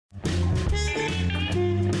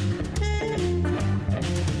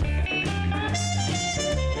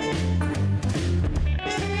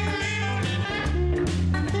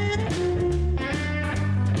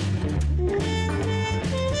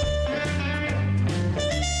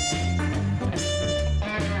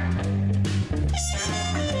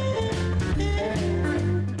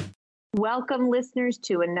Welcome, listeners,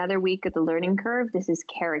 to another week of the Learning Curve. This is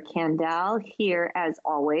Kara Kandel here, as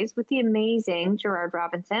always, with the amazing Gerard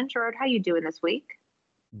Robinson. Gerard, how you doing this week?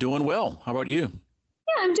 Doing well. How about you?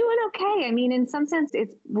 Yeah, I'm doing okay. I mean, in some sense,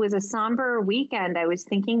 it was a somber weekend. I was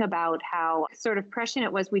thinking about how sort of prescient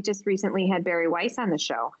it was. We just recently had Barry Weiss on the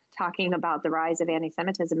show talking about the rise of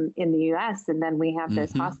anti-Semitism in the U.S., and then we have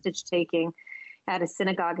this hostage taking at a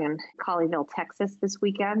synagogue in Colleyville, Texas this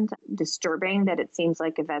weekend. Disturbing that it seems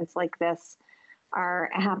like events like this are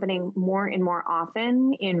happening more and more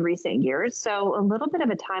often in recent years. So a little bit of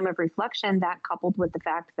a time of reflection, that coupled with the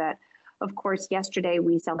fact that, of course, yesterday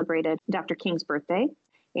we celebrated Dr. King's birthday,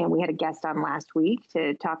 and we had a guest on last week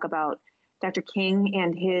to talk about Dr. King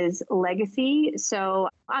and his legacy. So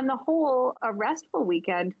on the whole, a restful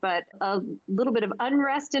weekend, but a little bit of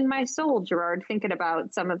unrest in my soul, Gerard, thinking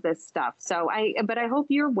about some of this stuff. But I hope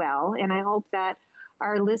you're well, and I hope that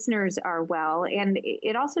our listeners are well. And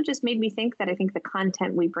it also just made me think that I think the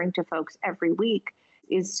content we bring to folks every week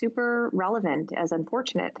is super relevant, as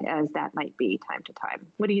unfortunate as that might be time to time.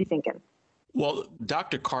 What are you thinking? Well,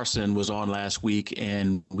 Dr. Carson was on last week,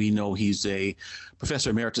 and we know he's a professor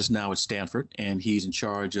emeritus now at Stanford, and he's in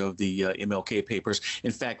charge of the MLK papers.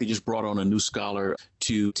 In fact, they just brought on a new scholar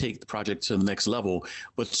to take the project to the next level.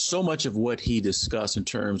 But so much of what he discussed in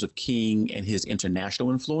terms of King and his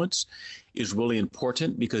international influence is really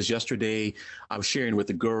important, because yesterday I was sharing with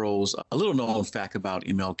the girls a little known fact about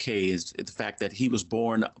MLK is the fact that he was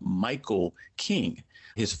born Michael King.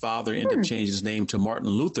 His father ended up changing his name to Martin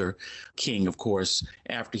Luther King, of course,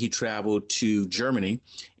 after he traveled to Germany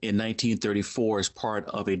in 1934 as part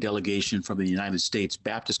of a delegation from the United States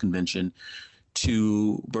Baptist Convention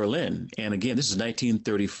to Berlin. And again, this is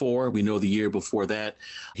 1934. We know the year before that,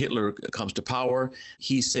 Hitler comes to power.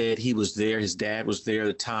 He said he was there. His dad was there at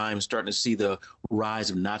the time, starting to see the rise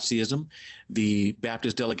of Nazism. The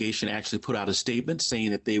Baptist delegation actually put out a statement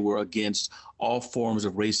saying that they were against all forms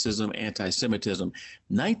of racism, anti-Semitism.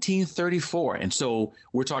 1934. And so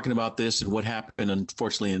we're talking about this and what happened,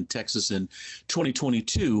 unfortunately, in Texas in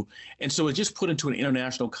 2022. And so it just put into an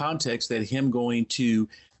international context that him going to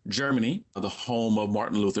Germany, the home of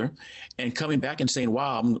Martin Luther, and coming back and saying,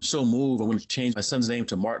 wow, I'm so moved. I'm going to change my son's name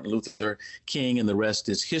to Martin Luther King, and the rest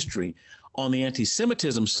is history. On the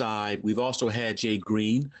anti-Semitism side, we've also had Jay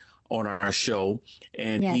Green on our show,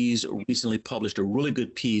 and he's recently published a really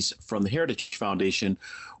good piece from the Heritage Foundation,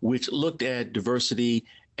 which looked at diversity,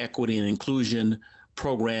 equity, and inclusion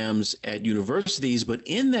programs at universities. But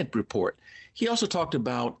in that report, he also talked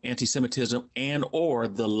about anti-Semitism and or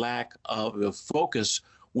the lack of a focus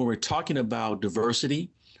when we're talking about diversity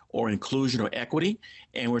or inclusion or equity,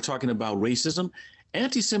 and we're talking about racism.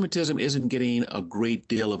 Anti-Semitism isn't getting a great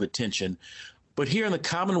deal of attention. But here in the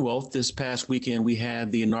Commonwealth this past weekend, we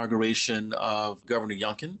had the inauguration of Governor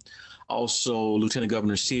Youngkin. Also, Lieutenant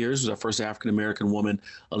Governor Sears, who's our first African-American woman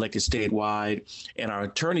elected statewide, and our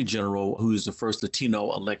Attorney General, who's the first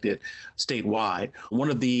Latino elected statewide. One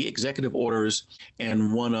of the executive orders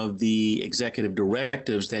and one of the executive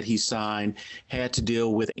directives that he signed had to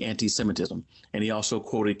deal with anti-Semitism. And he also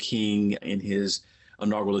quoted King in his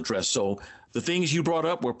inaugural address. So the things you brought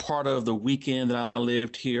up were part of the weekend that I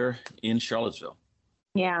lived here in Charlottesville.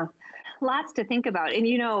 Yeah. Lots to think about. And,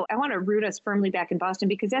 I want to root us firmly back in Boston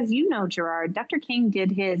because, as you know, Gerard, Dr. King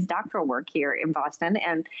did his doctoral work here in Boston.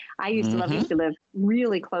 And I used to live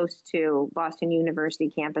really close to Boston University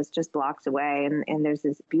campus, just blocks away. And there's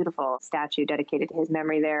this beautiful statue dedicated to his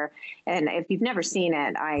memory there. And if you've never seen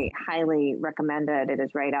it, I highly recommend it. It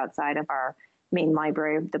is right outside of our main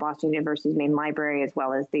library, the Boston University's main library, as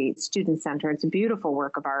well as the Student Center. It's a beautiful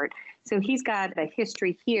work of art. So he's got a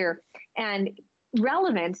history here. And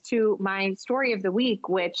relevant to my story of the week,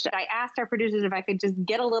 which I asked our producers if I could just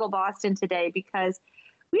get a little Boston today, because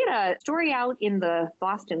we had a story out in the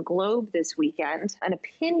Boston Globe this weekend, an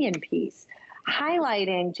opinion piece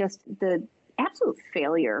highlighting just the absolute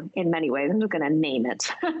failure in many ways, I'm just going to name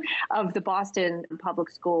it, of the Boston public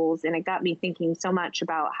schools. And it got me thinking so much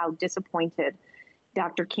about how disappointed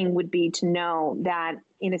Dr. King would be to know that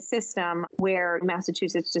in a system where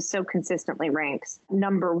Massachusetts just so consistently ranks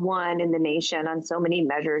number one in the nation on so many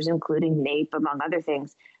measures, including NAEP, among other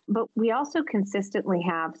things, but we also consistently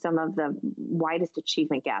have some of the widest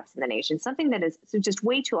achievement gaps in the nation, something that is just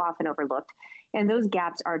way too often overlooked. And those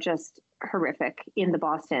gaps are just horrific in the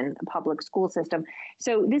Boston public school system.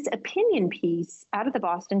 So this opinion piece out of the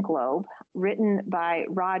Boston Globe, written by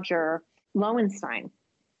Roger Lowenstein,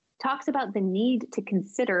 talks about the need to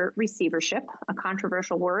consider receivership, a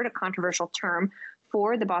controversial word, a controversial term,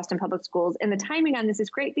 for the Boston Public Schools. And the timing on this is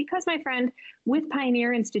great because, my friend, with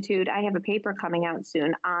Pioneer Institute, I have a paper coming out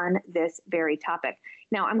soon on this very topic.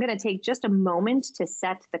 Now, I'm going to take just a moment to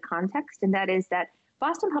set the context, and that is that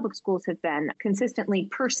Boston Public Schools have been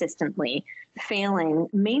persistently failing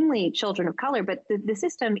mainly children of color, but the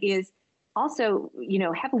system is also,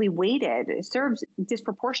 heavily weighted. It serves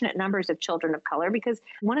disproportionate numbers of children of color because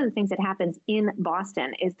one of the things that happens in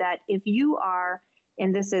Boston is that if you are,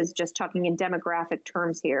 and this is just talking in demographic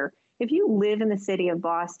terms here, if you live in the city of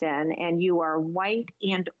Boston and you are white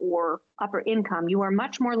and or upper income, you are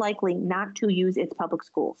much more likely not to use its public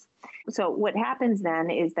schools. So what happens then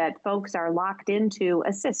is that folks are locked into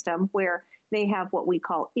a system where they have what we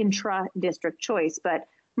call intra-district choice, but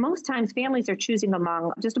most times families are choosing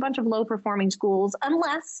among just a bunch of low-performing schools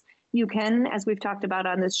unless you can, as we've talked about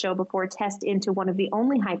on this show before, test into one of the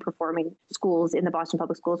only high-performing schools in the Boston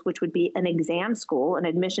Public Schools, which would be an exam school, an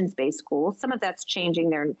admissions-based school. Some of that's changing.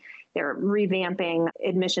 They're revamping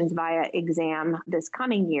admissions via exam this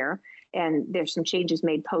coming year, and there's some changes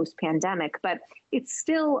made post-pandemic. But it's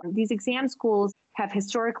still, these exam schools have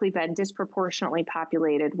historically been disproportionately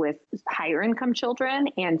populated with higher income children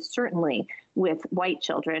and certainly with white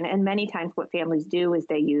children. And many times what families do is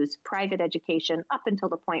they use private education up until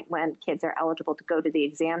the point when kids are eligible to go to the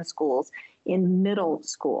exam schools in middle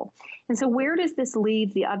school. And so where does this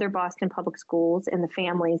leave the other Boston public schools and the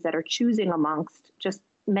families that are choosing amongst just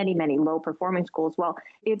many, many low performing schools? Well,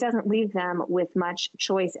 it doesn't leave them with much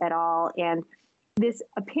choice at all. And this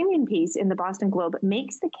opinion piece in the Boston Globe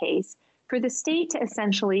makes the case for the state to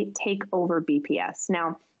essentially take over BPS.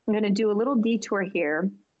 Now, I'm going to do a little detour here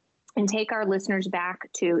and take our listeners back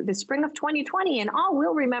to the spring of 2020. And all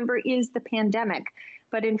we'll remember is the pandemic.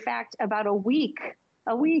 But in fact, about a week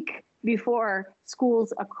before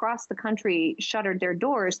schools across the country shuttered their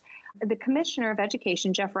doors, the Commissioner of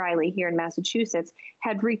Education, Jeff Riley, here in Massachusetts,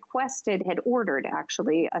 had ordered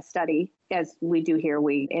actually a study, as we do here,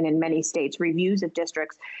 and in many states, reviews of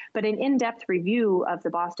districts, but an in-depth review of the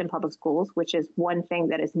Boston Public Schools, which is one thing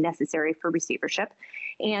that is necessary for receivership.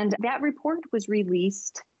 And that report was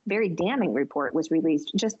released, very damning report was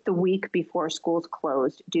released just the week before schools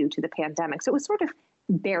closed due to the pandemic. So it was sort of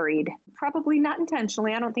buried, probably not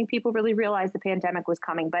intentionally. I don't think people really realized the pandemic was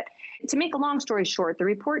coming. But to make a long story short, the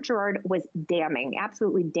report, Gerard, was damning,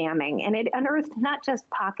 absolutely damning. And it unearthed not just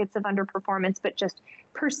pockets of underperformance, but just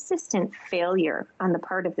persistent failure on the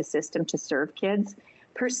part of the system to serve kids,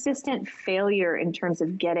 persistent failure in terms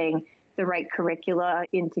of getting the right curricula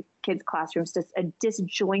into kids' classrooms, just a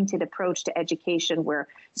disjointed approach to education where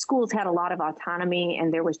schools had a lot of autonomy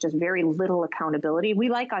and there was just very little accountability. We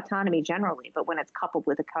like autonomy generally, but when it's coupled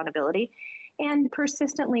with accountability, and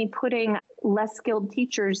persistently putting less skilled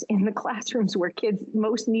teachers in the classrooms where kids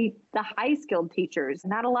most need the high skilled teachers,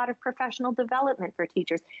 not a lot of professional development for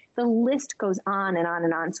teachers. The list goes on and on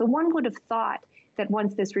and on. So one would have thought that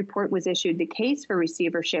once this report was issued, the case for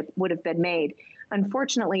receivership would have been made.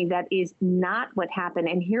 Unfortunately, that is not what happened.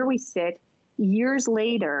 And here we sit years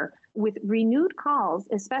later with renewed calls,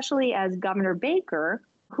 especially as Governor Baker,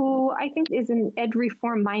 who I think is an ed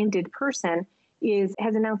reform-minded person,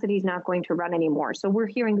 has announced that he's not going to run anymore. So we're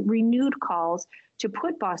hearing renewed calls to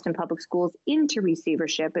put Boston Public Schools into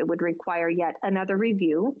receivership. It would require yet another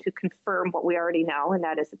review to confirm what we already know, and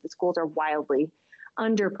that is that the schools are wildly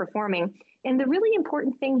underperforming. And the really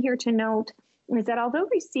important thing here to note is that although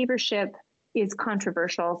receivership is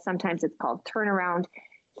controversial, sometimes it's called turnaround,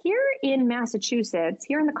 here in Massachusetts,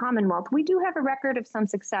 here in the Commonwealth, we do have a record of some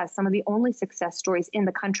success, some of the only success stories in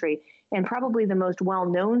the country, and probably the most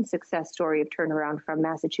well-known success story of turnaround from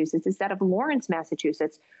Massachusetts is that of Lawrence,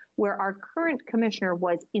 Massachusetts, where our current commissioner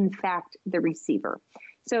was, in fact, the receiver.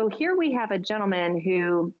 So here we have a gentleman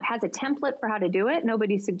who has a template for how to do it.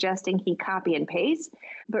 Nobody's suggesting he copy and paste,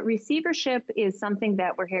 but receivership is something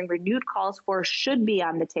that we're hearing renewed calls for, should be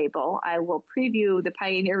on the table. I will preview the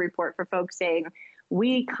Pioneer report for folks saying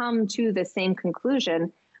we come to the same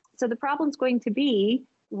conclusion. So the problem's going to be,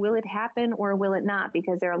 will it happen or will it not?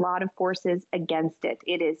 Because there are a lot of forces against it.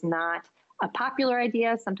 It is not a popular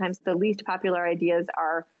idea. Sometimes the least popular ideas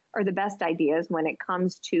are the best ideas when it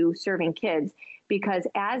comes to serving kids. Because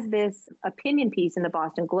as this opinion piece in the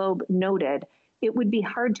Boston Globe noted, it would be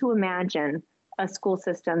hard to imagine a school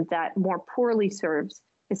system that more poorly serves,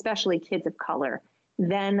 especially kids of color,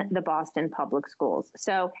 than the Boston Public Schools.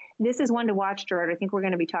 So this is one to watch, Gerard. I think we're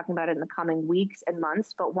going to be talking about it in the coming weeks and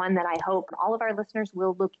months, but one that I hope all of our listeners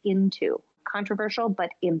will look into. Controversial, but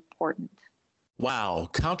important. Wow,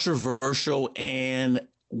 controversial. And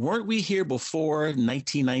weren't we here before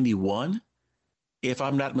 1991? If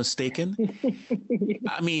I'm not mistaken.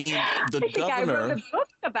 I mean, the governor.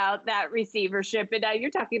 about that receivership. And now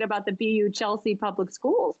you're talking about the BU Chelsea Public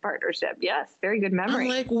Schools partnership. Yes, very good I'm memory.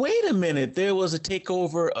 like, wait a minute. There was a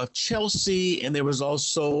takeover of Chelsea, and there was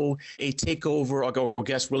also a takeover, or I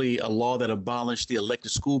guess really a law that abolished the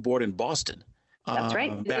elected school board in Boston. That's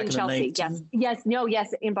right. Back in in Chelsea. the 19-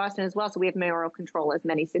 Yes, in Boston as well. So we have mayoral control, as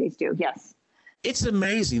many cities do. Yes. It's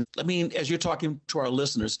amazing. I mean, as you're talking to our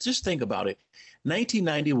listeners, just think about it.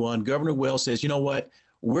 1991, Governor Wells says, you know what?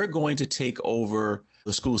 We're going to take over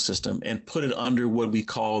the school system and put it under what we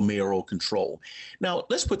call mayoral control. Now,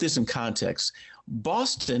 let's put this in context.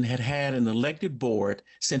 Boston had an elected board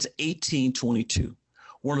since 1822,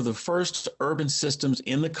 one of the first urban systems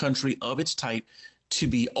in the country of its type to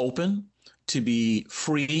be open, to be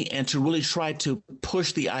free, and to really try to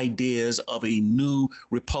push the ideas of a new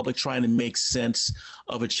republic trying to make sense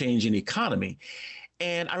of a changing economy.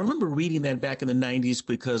 And I remember reading that back in the 90s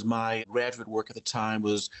because my graduate work at the time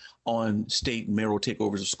was on state mayoral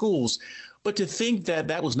takeovers of schools. But to think that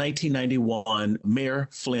that was 1991, Mayor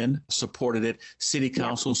Flynn supported it, City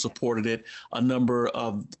Council supported it, a number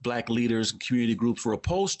of Black leaders and community groups were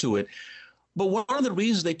opposed to it. But one of the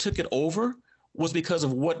reasons they took it over was because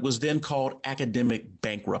of what was then called academic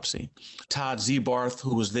bankruptcy. Todd Zebarth,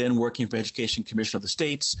 who was then working for Education Commission of the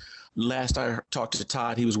States, last I talked to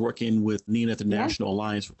Todd, he was working with NINA at the National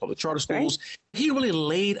Alliance for Public Charter Schools. Right. He really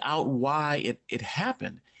laid out why it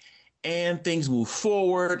happened. And things moved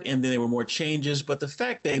forward, and then there were more changes. But the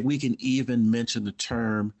fact that we can even mention the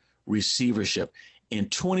term receivership in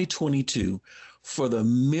 2022 for the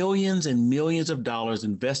millions and millions of dollars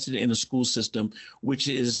invested in the school system, which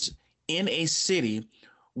is in a city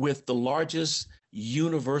with the largest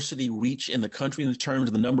university reach in the country in terms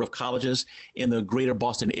of the number of colleges in the greater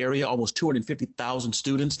Boston area, almost 250,000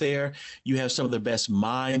 students there. You have some of the best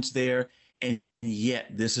minds there. And yet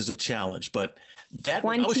this is a challenge. But that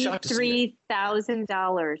I was shocked to see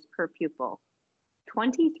 $23,000 per pupil.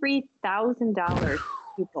 $23,000 per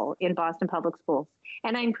pupil in Boston Public Schools.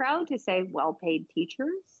 And I'm proud to say well-paid teachers,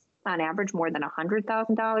 on average more than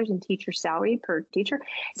 $100,000 in teacher salary per teacher.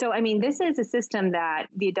 So, I mean, this is a system that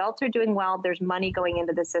the adults are doing well. There's money going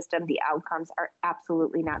into the system. The outcomes are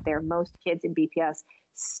absolutely not there. Most kids in BPS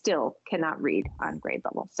still cannot read on grade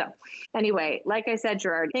level. So anyway, like I said,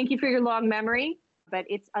 Gerard, thank you for your long memory. But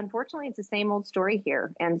unfortunately, it's the same old story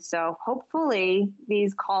here. And so hopefully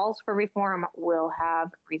these calls for reform will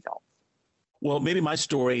have results. Well, maybe my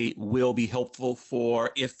story will be helpful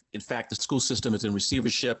for if, in fact, the school system is in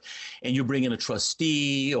receivership and you bring in a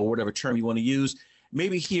trustee or whatever term you want to use,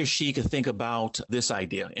 maybe he or she could think about this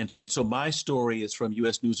idea. And so my story is from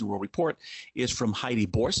U.S. News and World Report. It's from Heidi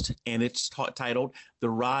Borst, and it's titled The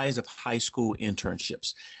Rise of High School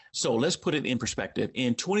Internships. So let's put it in perspective.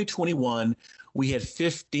 In 2021, we had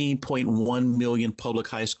 15.1 million public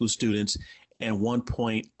high school students and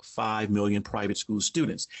 1.5 million private school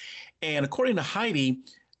students. And according to Heidi,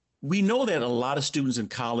 we know that a lot of students in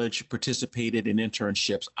college participated in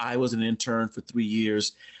internships. I was an intern for 3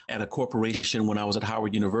 years at a corporation when I was at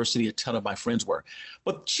Howard University. A ton of my friends were.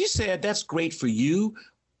 But she said, that's great for you,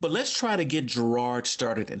 but let's try to get Gerard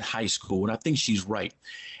started in high school. And I think she's right.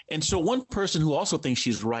 And so one person who also thinks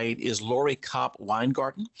she's right is Lori Kopp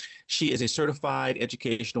Weingarten. She is a certified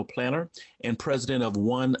educational planner and president of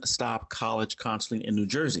One Stop College Counseling in New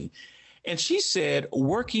Jersey. And she said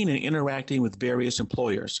working and interacting with various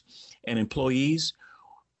employers and employees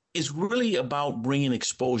is really about bringing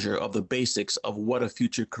exposure of the basics of what a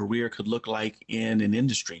future career could look like in an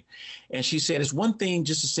industry. And she said it's one thing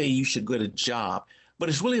just to say you should get a job, but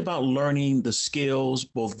it's really about learning the skills,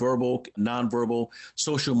 both verbal, nonverbal,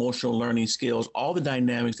 social, emotional learning skills, all the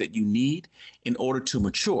dynamics that you need in order to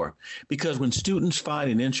mature. Because when students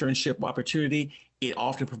find an internship opportunity, it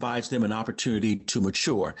often provides them an opportunity to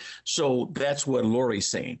mature. So that's what Lori's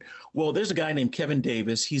saying. Well, there's a guy named Kevin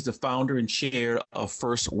Davis. He's the founder and chair of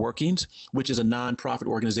First Workings, which is a nonprofit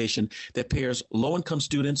organization that pairs low-income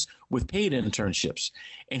students with paid internships.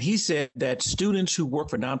 And he said that students who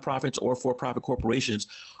work for nonprofits or for-profit corporations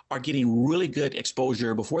are getting really good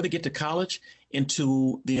exposure before they get to college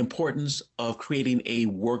into the importance of creating a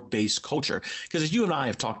work-based culture. Because as you and I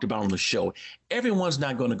have talked about on the show, everyone's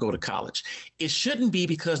not going to go to college. It shouldn't be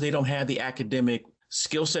because they don't have the academic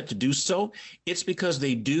skill set to do so. It's because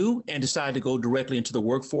they do and decide to go directly into the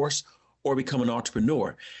workforce or become an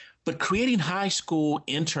entrepreneur. But creating high school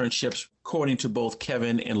internships, according to both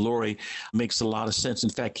Kevin and Lori, makes a lot of sense. In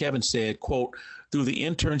fact, Kevin said, quote, through the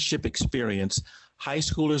internship experience, high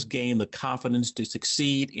schoolers gain the confidence to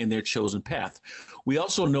succeed in their chosen path. We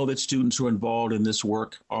also know that students who are involved in this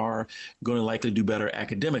work are going to likely do better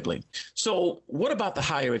academically. So what about the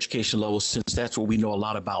higher education level, since that's what we know a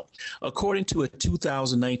lot about? According to a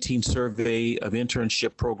 2019 survey of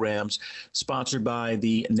internship programs sponsored by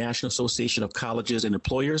the National Association of Colleges and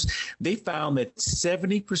Employers, they found that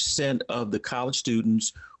 70% of the college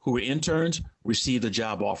students who were interns received a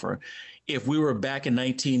job offer. If we were back in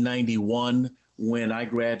 1991 when I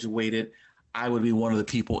graduated, I would be one of the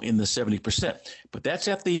people in the 70%. But that's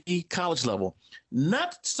at the college level.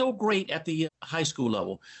 Not so great at the high school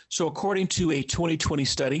level. So according to a 2020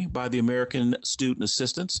 study by the American Student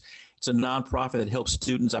Assistance, it's a nonprofit that helps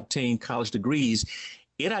students obtain college degrees.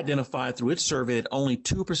 It identified through its survey that only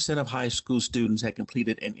 2% of high school students had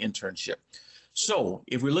completed an internship. So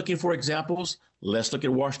if we're looking for examples, let's look at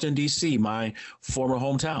Washington, D.C., my former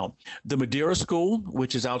hometown. The Madeira School,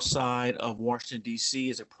 which is outside of Washington, D.C.,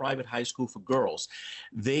 is a private high school for girls.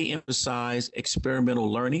 They emphasize experimental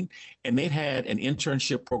learning, and they've had an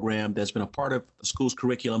internship program that's been a part of the school's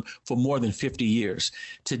curriculum for more than 50 years.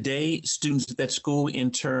 Today, students at that school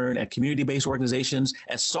intern at community-based organizations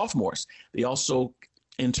as sophomores. They also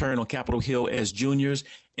intern on Capitol Hill as juniors,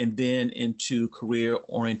 and then into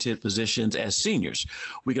career-oriented positions as seniors.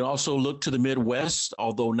 We can also look to the Midwest,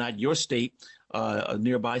 although not your state, a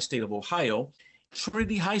nearby state of Ohio.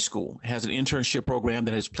 Trinity High School has an internship program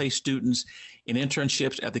that has placed students in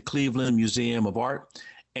internships at the Cleveland Museum of Art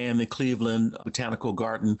and the Cleveland Botanical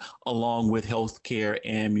Garden, along with healthcare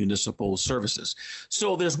and municipal services.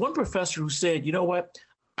 So there's one professor who said, you know what,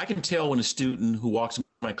 I can tell when a student who walks in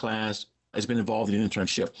my class has been involved in an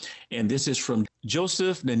internship. And this is from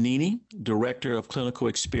Joseph Nanini, Director of Clinical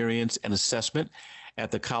Experience and Assessment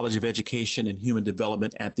at the College of Education and Human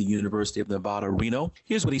Development at the University of Nevada, Reno.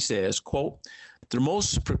 Here's what he says, quote, the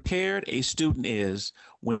most prepared a student is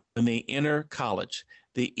when they enter college,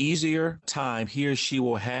 the easier time he or she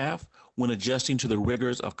will have when adjusting to the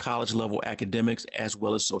rigors of college-level academics as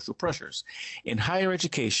well as social pressures. In higher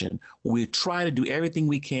education, we try to do everything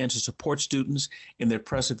we can to support students in their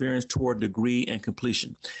perseverance toward degree and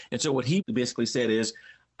completion. And so what he basically said is,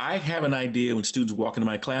 I have an idea when students walk into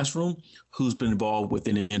my classroom who's been involved with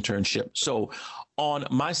an internship. So on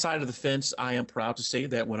my side of the fence, I am proud to say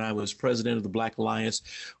that when I was president of the Black Alliance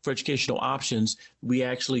for Educational Options, we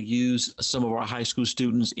actually used some of our high school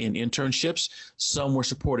students in internships. Some were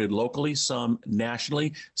supported locally, some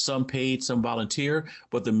nationally, some paid, some volunteer.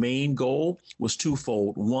 But the main goal was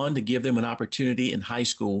twofold. One, to give them an opportunity in high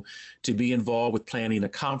school to be involved with planning a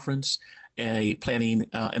conference, planning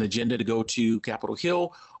an agenda to go to Capitol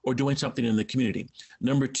Hill, or doing something in the community.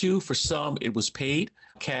 Number two, for some, it was paid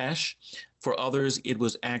cash. For others, it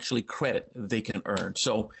was actually credit they can earn.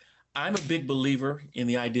 So I'm a big believer in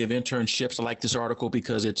the idea of internships. I like this article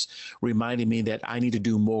because it's reminding me that I need to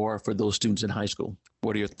do more for those students in high school.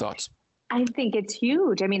 What are your thoughts? I think it's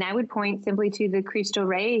huge. I mean, I would point simply to the Cristo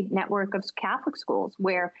Rey network of Catholic schools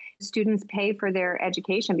where students pay for their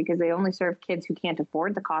education because they only serve kids who can't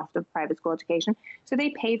afford the cost of private school education. So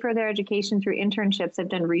they pay for their education through internships. I've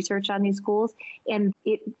done research on these schools, and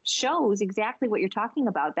it shows exactly what you're talking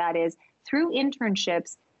about. That is, through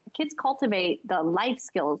internships, kids cultivate the life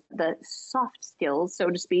skills, the soft skills, so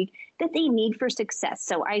to speak, that they need for success.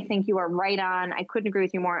 So I think you are right on. I couldn't agree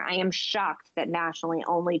with you more. I am shocked that nationally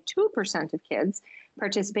only 2% of kids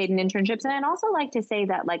participate in internships. And I'd also like to say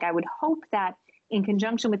that, I would hope that in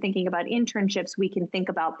conjunction with thinking about internships, we can think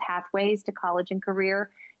about pathways to college and career,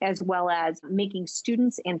 as well as making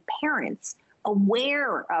students and parents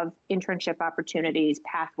aware of internship opportunities,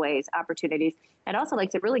 pathways, opportunities. I'd also like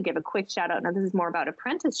to really give a quick shout out. Now, this is more about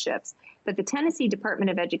apprenticeships, but the Tennessee Department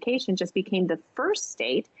of Education just became the first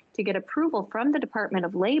state to get approval from the Department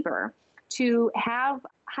of Labor to have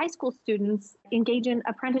high school students engage in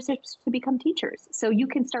apprenticeships to become teachers. So you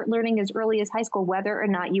can start learning as early as high school whether or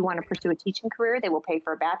not you want to pursue a teaching career. They will pay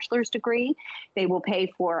for a bachelor's degree. They will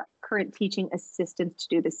pay for current teaching assistants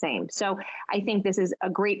to do the same. So I think this is a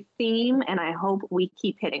great theme, and I hope we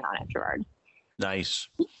keep hitting on it, Gerard. Nice.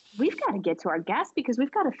 We've got to get to our guest because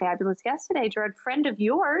we've got a fabulous guest today, Gerard, friend of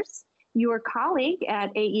yours, your colleague at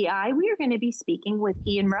AEI. We are going to be speaking with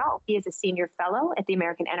Ian Rowe. He is a senior fellow at the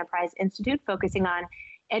American Enterprise Institute, focusing on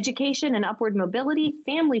education and upward mobility,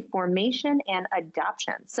 family formation, and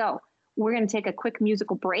adoption. So we're going to take a quick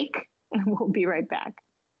musical break, and we'll be right back.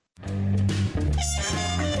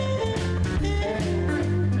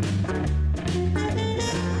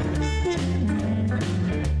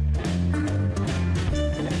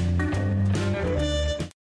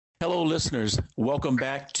 Hello, listeners. Welcome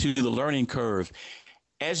back to The Learning Curve.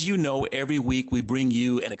 As you know, every week we bring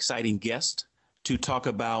you an exciting guest to talk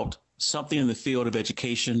about something in the field of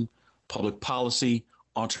education, public policy,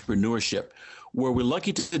 entrepreneurship, where we're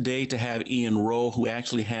lucky today to have Ian Rowe, who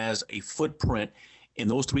actually has a footprint in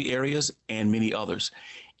those three areas and many others.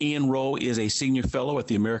 Ian Rowe is a senior fellow at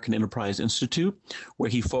the American Enterprise Institute, where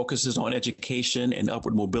he focuses on education and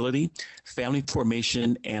upward mobility, family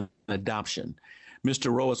formation, and adoption.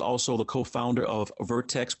 Mr. Rowe is also the co-founder of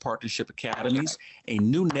Vertex Partnership Academies, a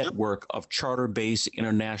new network of charter-based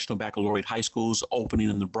international baccalaureate high schools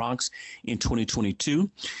opening in the Bronx in 2022.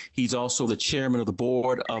 He's also the chairman of the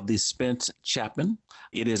board of the Spence Chapman.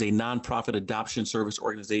 It is a nonprofit adoption service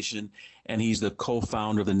organization, and he's the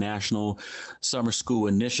co-founder of the National Summer School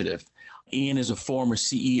Initiative. Ian is a former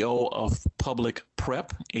CEO of Public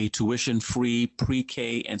Prep, a tuition-free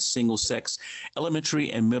pre-K and single-sex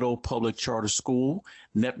elementary and middle public charter school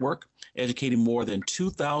network, educating more than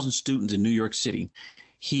 2,000 students in New York City.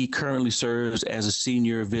 He currently serves as a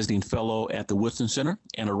senior visiting fellow at the Woodson Center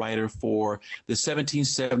and a writer for the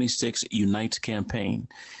 1776 Unites campaign.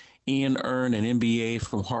 Ian earned an MBA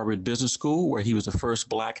from Harvard Business School, where he was the first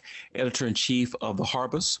Black editor-in-chief of the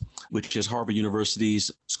Harbus, which is Harvard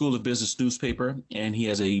University's School of Business newspaper, and he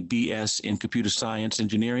has a BS in computer science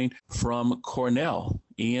engineering from Cornell.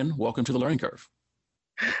 Ian, welcome to the Learning Curve.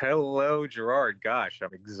 Hello, Gerard. Gosh,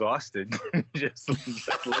 I'm exhausted just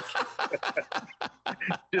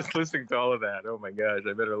listening to all of that. Oh my gosh,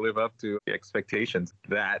 I better live up to the expectations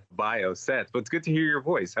that bio sets. But it's good to hear your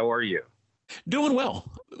voice. How are you? Doing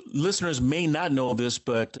well. Listeners may not know this,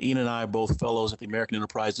 but Ian and I are both fellows at the American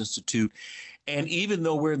Enterprise Institute. And even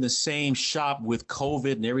though we're in the same shop with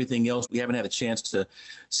COVID and everything else, we haven't had a chance to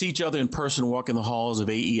see each other in person, walk in the halls of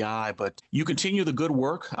AEI. But you continue the good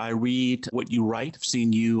work. I read what you write. I've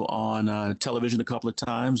seen you on television a couple of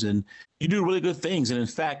times, and you do really good things. And in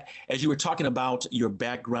fact, as you were talking about your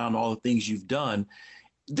background, all the things you've done,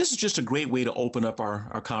 this is just a great way to open up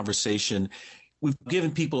our conversation. We've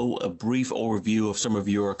given people a brief overview of some of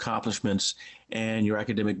your accomplishments and your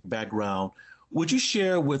academic background. Would you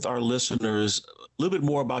share with our listeners a little bit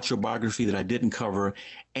more about your biography that I didn't cover,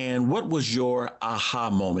 and what was your aha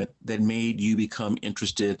moment that made you become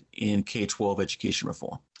interested in K-12 education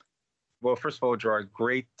reform? Well, first of all, Gerard,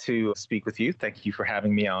 great to speak with you. Thank you for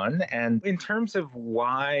having me on. And in terms of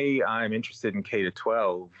why I'm interested in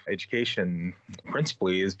K-12 education,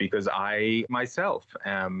 principally is because I myself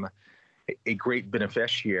am a great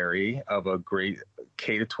beneficiary of a great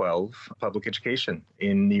K-12 public education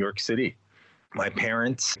in New York City. My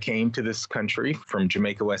parents came to this country from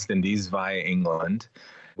Jamaica, West Indies via England.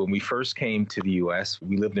 When we first came to the U.S.,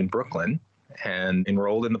 we lived in Brooklyn and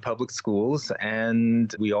enrolled in the public schools,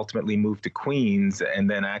 and we ultimately moved to Queens. And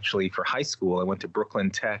then actually for high school, I went to Brooklyn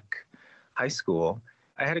Tech High School.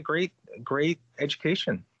 I had a great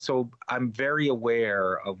education. So I'm very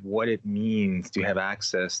aware of what it means to have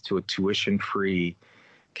access to a tuition-free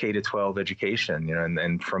K-12 education.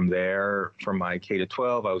 And from there, from my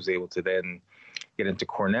K-12, I was able to then get into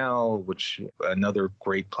Cornell, which another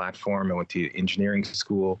great platform. I went to engineering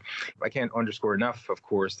school. I can't underscore enough, of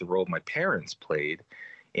course, the role my parents played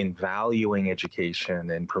in valuing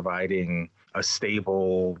education and providing a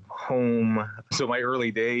stable home. So my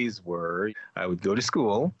early days were, I would go to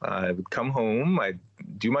school, I would come home, I'd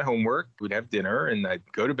do my homework, we'd have dinner, and I'd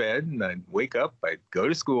go to bed, and I'd wake up, I'd go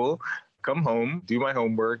to school, come home, do my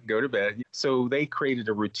homework, go to bed. So they created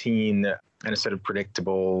a routine and a set of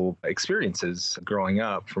predictable experiences growing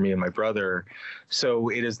up for me and my brother. So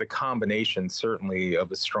it is the combination, certainly,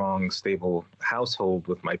 of a strong, stable household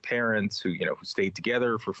with my parents who stayed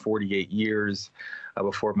together for 48 years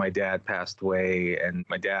before my dad passed away. And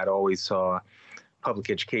my dad always saw public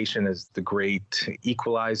education as the great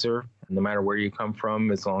equalizer. No matter where you come from,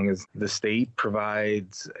 as long as the state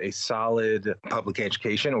provides a solid public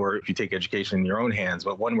education, or if you take education in your own hands,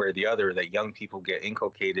 but one way or the other, that young people get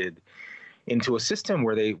inculcated into a system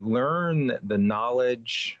where they learn the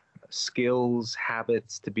knowledge, skills,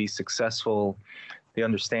 habits to be successful. They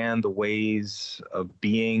understand the ways of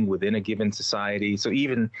being within a given society. So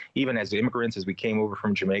even as immigrants, as we came over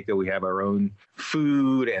from Jamaica, we have our own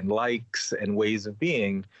food and likes and ways of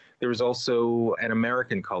being. There is also an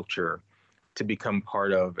American culture to become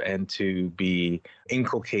part of and to be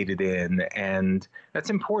inculcated in. And that's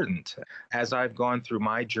important. As I've gone through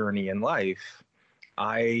my journey in life,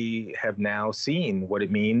 I have now seen what it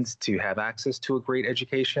means to have access to a great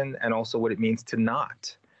education and also what it means to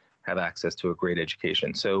not have access to a great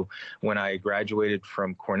education. So when I graduated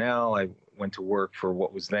from Cornell, I went to work for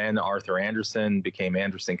what was then Arthur Andersen, became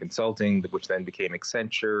Andersen Consulting, which then became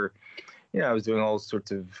Accenture, I was doing all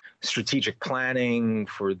sorts of strategic planning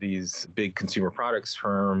for these big consumer products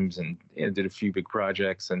firms and did a few big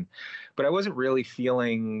projects. But I wasn't really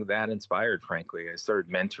feeling that inspired, frankly. I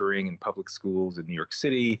started mentoring in public schools in New York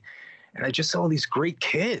City, and I just saw these great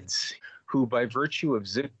kids who, by virtue of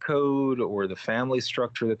zip code or the family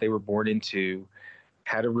structure that they were born into,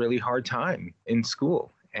 had a really hard time in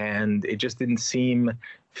school. And it just didn't seem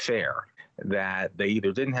fair that they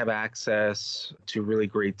either didn't have access to really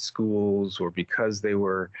great schools, or because they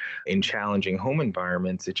were in challenging home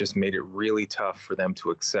environments, it just made it really tough for them to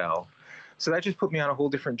excel. So that just put me on a whole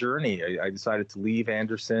different journey. I decided to leave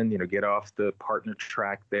Anderson, get off the partner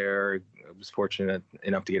track there. I was fortunate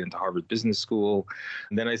enough to get into Harvard Business School.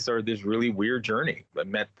 And then I started this really weird journey. I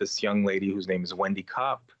met this young lady whose name is Wendy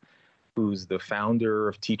Kopp, who's the founder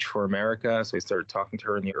of Teach for America. So I started talking to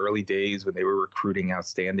her in the early days when they were recruiting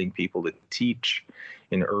outstanding people to teach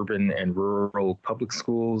in urban and rural public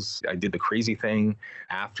schools. I did the crazy thing.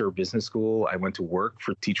 After business school, I went to work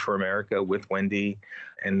for Teach for America with Wendy.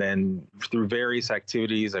 And then through various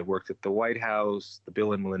activities, I worked at the White House, the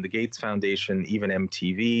Bill and Melinda Gates Foundation, even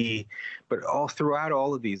MTV. But all throughout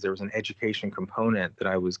all of these, there was an education component that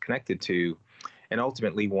I was connected to, and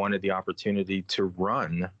ultimately wanted the opportunity to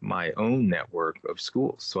run my own network of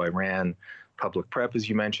schools. So I ran Public Prep, as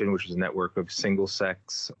you mentioned, which is a network of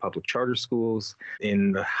single-sex public charter schools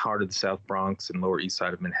in the heart of the South Bronx and Lower East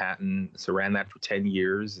Side of Manhattan. So ran that for 10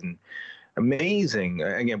 years, and amazing.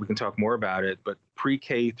 Again, we can talk more about it, but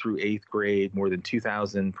pre-K through 8th grade, more than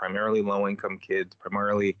 2,000 primarily low-income kids,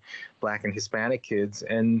 primarily Black and Hispanic kids.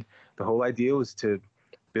 And the whole idea was to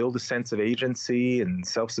build a sense of agency and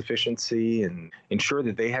self-sufficiency and ensure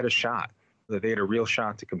that they had a shot, that they had a real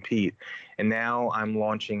shot to compete. And now I'm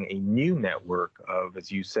launching a new network of, as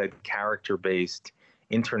you said, character-based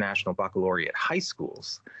international baccalaureate high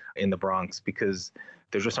schools in the Bronx, because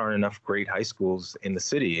there just aren't enough great high schools in the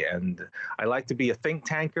city. And I like to be a think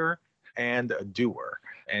tanker and a doer,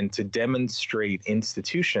 and to demonstrate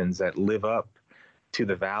institutions that live up to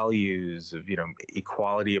the values of,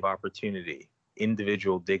 equality of opportunity,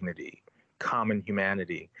 individual dignity, common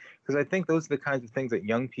humanity. Because I think those are the kinds of things that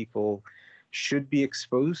young people should be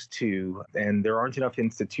exposed to. And there aren't enough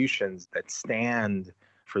institutions that stand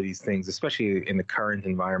for these things, especially in the current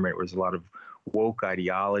environment where there's a lot of woke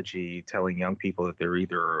ideology telling young people that they're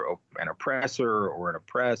either an oppressor or an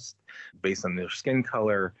oppressed based on their skin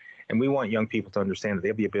color. And we want young people to understand that they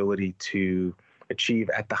have the ability to achieve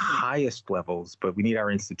at the highest levels, but we need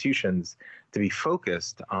our institutions to be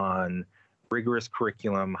focused on rigorous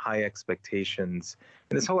curriculum, high expectations,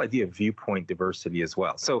 and this whole idea of viewpoint diversity as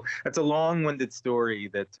well. So that's a long-winded story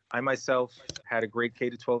that I myself had a great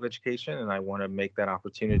K-12 education, and I want to make that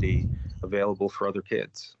opportunity available for other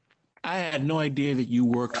kids. I had no idea that you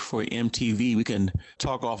worked for MTV. We can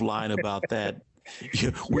talk offline about that.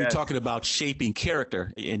 We're talking about shaping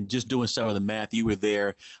character and just doing some of the math. You were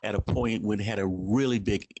there at a point when it had a really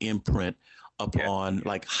big imprint upon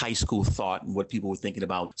like high school thought and what people were thinking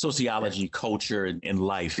about sociology, culture, and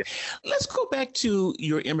life. Let's go back to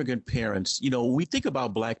your immigrant parents. We think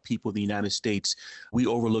about Black people in the United States. We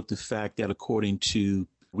overlook the fact that according to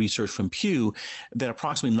research from Pew, that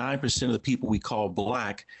approximately 9% of the people we call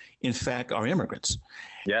Black, in fact, are immigrants.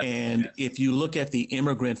 And if you look at the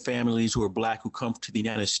immigrant families who are Black who come to the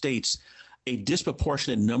United States, a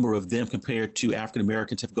disproportionate number of them compared to African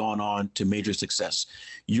Americans have gone on to major success.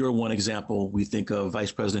 You're one example. We think of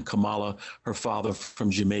Vice President Kamala, her father from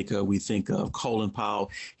Jamaica. We think of Colin Powell,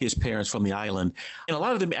 his parents from the island. And a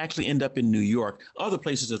lot of them actually end up in New York, other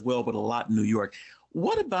places as well, but a lot in New York.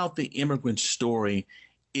 What about the immigrant story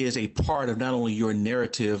is a part of not only your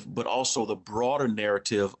narrative, but also the broader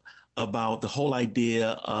narrative about the whole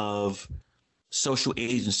idea of social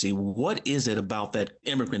agency? What is it about that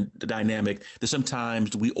immigrant dynamic that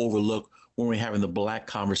sometimes we overlook when we're having the Black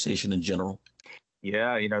conversation in general?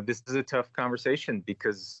 Yeah, this is a tough conversation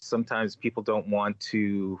because sometimes people don't want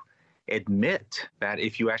to admit that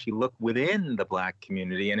if you actually look within the Black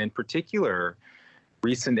community, and in particular,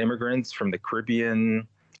 recent immigrants from the Caribbean,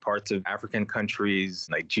 parts of African countries,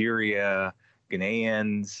 Nigeria,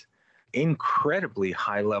 Ghanaians, incredibly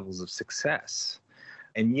high levels of success.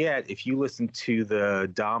 And yet, if you listen to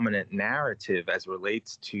the dominant narrative as it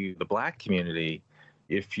relates to the Black community,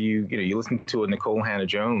 if you listen to a Nicole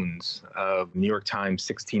Hannah-Jones of New York Times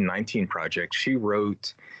 1619 Project, she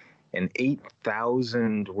wrote an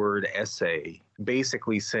 8,000-word essay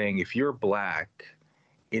basically saying if you're Black,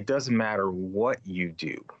 it doesn't matter what you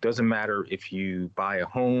do. Doesn't matter if you buy a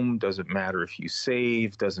home, doesn't matter if you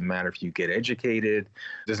save, doesn't matter if you get educated,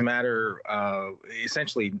 doesn't matter,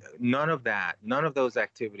 essentially none of those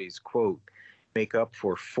activities, quote, make up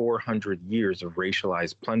for 400 years of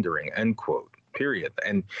racialized plundering, end quote, period.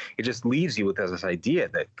 And it just leaves you with this idea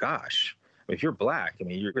that, gosh, if you're black, I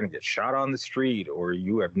mean, you're going to get shot on the street, or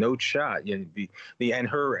you have no shot. You know, and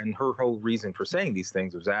her whole reason for saying these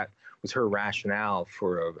things was her rationale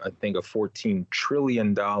for I think a $14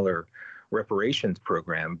 trillion reparations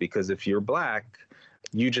program, because if you're black,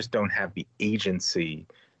 you just don't have the agency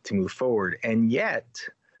to move forward. And yet,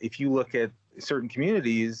 if you look at certain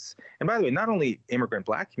communities, and by the way, not only immigrant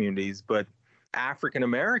black communities, but African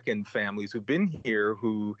American families who've been here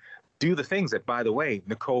who do the things that, by the way,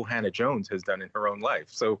 Nicole Hannah-Jones has done in her own life.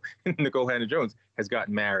 So Nicole Hannah-Jones has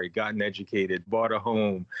gotten married, gotten educated, bought a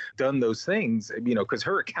home, done those things, you know, because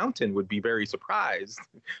her accountant would be very surprised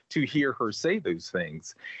to hear her say those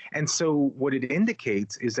things. And so what it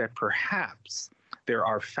indicates is that perhaps there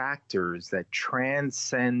are factors that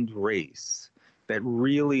transcend race that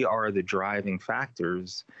really are the driving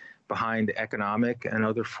factors behind economic and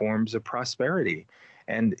other forms of prosperity.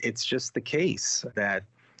 And it's just the case that,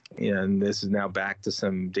 you know, and this is now back to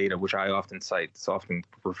some data which I often cite, it's often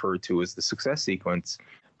referred to as the success sequence.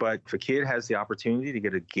 But if a kid has the opportunity to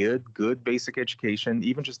get a good basic education,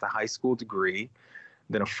 even just a high school degree,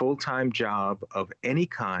 then a full-time job of any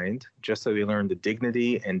kind, just so they learn the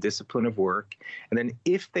dignity and discipline of work. And then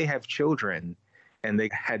if they have children and they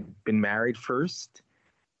had been married first,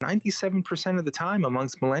 97% of the time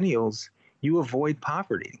amongst millennials, you avoid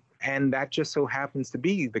poverty. And that just so happens to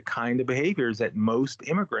be the kind of behaviors that most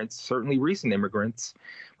immigrants, certainly recent immigrants,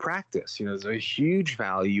 practice. You know, there's a huge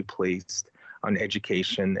value placed on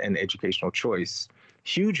education and educational choice,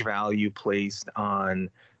 huge value placed on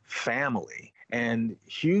family, and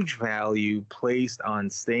huge value placed on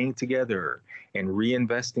staying together and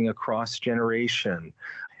reinvesting across generation.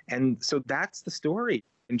 And so that's the story.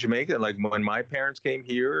 In Jamaica, like when my parents came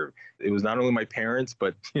here, it was not only my parents,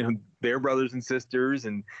 but, you know, their brothers and sisters,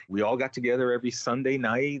 and we all got together every Sunday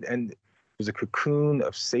night, and it was a cocoon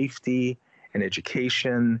of safety and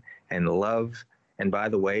education and love. And by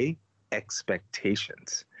the way,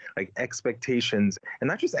 expectations, like expectations, and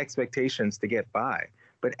not just expectations to get by,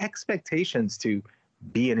 but expectations to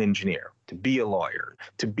be an engineer, to be a lawyer,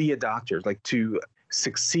 to be a doctor, like to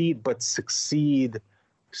succeed, but succeed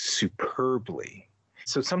superbly.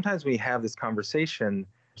 So sometimes when we have this conversation,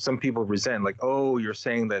 some people resent, like, oh, you're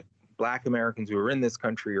saying that Black Americans who are in this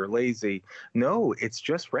country are lazy. No, it's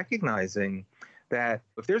just recognizing that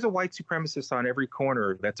if there's a white supremacist on every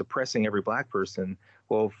corner that's oppressing every Black person,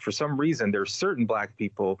 well, for some reason, there's certain Black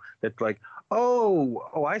people that like, oh,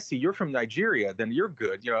 I see, you're from Nigeria, then you're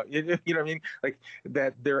good. You know what I mean? Like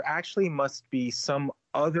that there actually must be some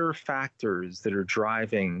other factors that are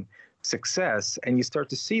driving success, and you start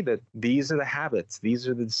to see that these are the habits, these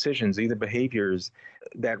are the decisions, these are the behaviors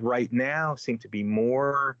that right now seem to be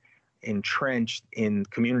more entrenched in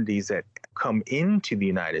communities that come into the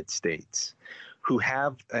United States, who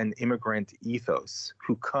have an immigrant ethos,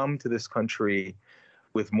 who come to this country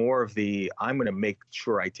with more of the, I'm going to make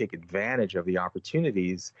sure I take advantage of the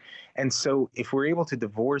opportunities. And so if we're able to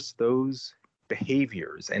divorce those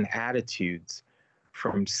behaviors and attitudes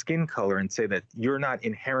from skin color and say that you're not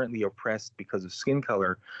inherently oppressed because of skin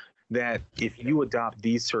color, that if you adopt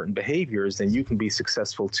these certain behaviors, then you can be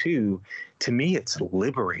successful too. To me, it's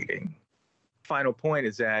liberating. Final point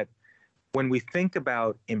is that when we think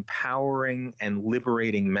about empowering and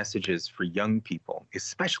liberating messages for young people,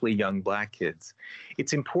 especially young Black kids,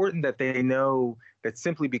 it's important that they know that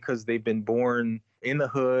simply because they've been born in the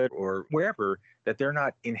hood or wherever, that they're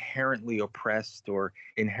not inherently oppressed or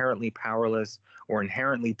inherently powerless or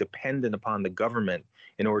inherently dependent upon the government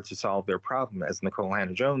in order to solve their problem, as Nicole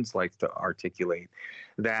Hannah-Jones likes to articulate,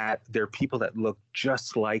 that they're people that look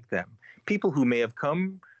just like them, people who may have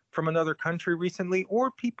come from another country recently,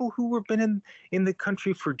 or people who have been in the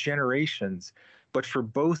country for generations. But for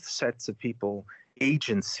both sets of people,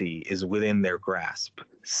 agency is within their grasp.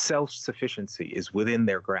 Self-sufficiency is within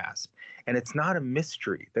their grasp. And it's not a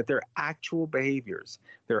mystery that their actual behaviors,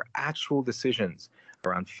 their actual decisions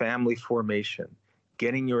around family formation,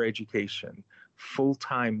 getting your education,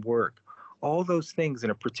 full-time work, all those things in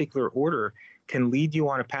a particular order can lead you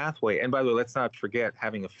on a pathway. And by the way, let's not forget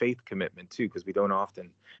having a faith commitment too, because we don't often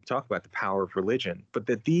talk about the power of religion, but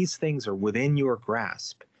that these things are within your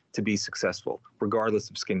grasp to be successful, regardless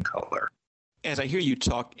of skin color. As I hear you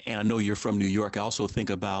talk, and I know you're from New York, I also think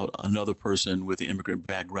about another person with an immigrant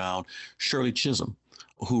background, Shirley Chisholm,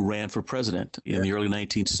 who ran for president in the early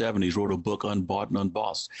 1970s, wrote a book, Unbought and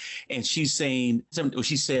Unbossed. And she's saying,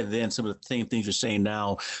 she said then some of the same things you're saying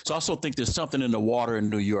now. So I also think there's something in the water in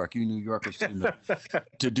New York. You New Yorkers seem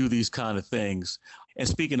to do these kind of things. And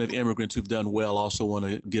speaking of immigrants who've done well, I also want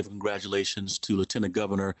to give congratulations to Lieutenant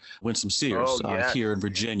Governor Winsome Sears here in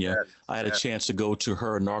Virginia. Yes. I had a chance to go to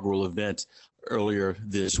her inaugural event earlier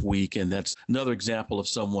this week, and that's another example of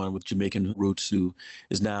someone with Jamaican roots who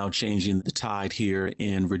is now changing the tide here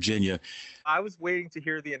in Virginia. I was waiting to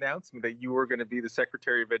hear the announcement that you were going to be the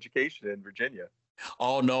Secretary of Education in Virginia.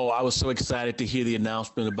 Oh, no, I was so excited to hear the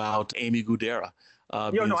announcement about Amy Gudera. I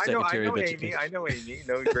know Amy,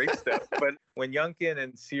 great stuff. But when Youngkin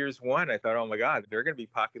and Sears won, I thought, oh my God, they're going to be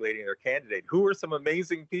populating their candidate. Who are some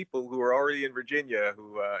amazing people who are already in Virginia?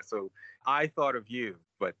 So I thought of you,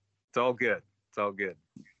 but it's all good. It's all good.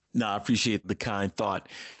 No, I appreciate the kind thought.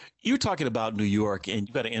 You're talking about New York, and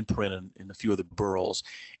you've got an imprint in a few of the boroughs,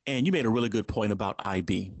 and you made a really good point about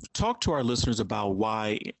IB. Talk to our listeners about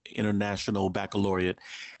why International Baccalaureate,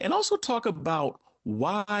 and also talk about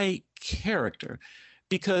why character.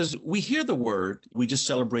 Because we hear the word, we just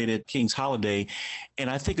celebrated King's holiday, and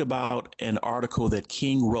I think about an article that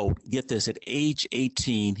King wrote. Get this, at age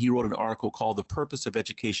 18, he wrote an article called The Purpose of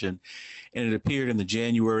Education, and it appeared in the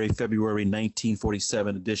February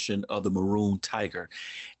 1947 edition of the Maroon Tiger.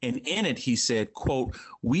 And in it, he said, quote,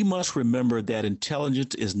 "We must remember that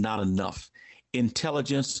intelligence is not enough.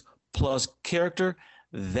 Intelligence plus character,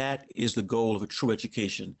 that is the goal of a true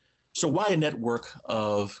education." So why a network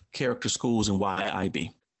of character schools and why IB?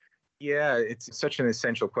 Yeah, it's such an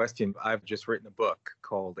essential question. I've just written a book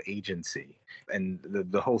called Agency. And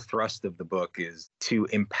the whole thrust of the book is to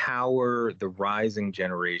empower the rising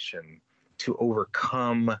generation to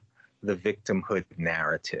overcome the victimhood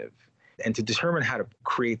narrative and to determine how to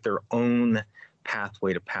create their own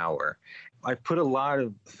pathway to power. I put a lot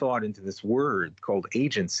of thought into this word called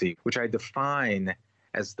agency, which I define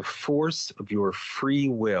as the force of your free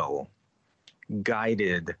will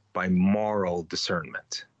guided by moral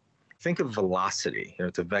discernment. Think of velocity.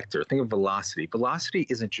 It's a vector. Think of velocity. Velocity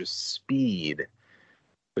isn't just speed,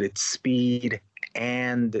 but it's speed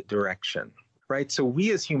and direction, right? So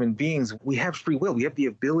we as human beings, we have free will. We have the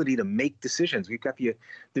ability to make decisions. We've got the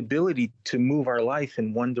ability to move our life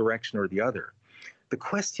in one direction or the other. The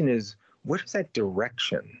question is, where does that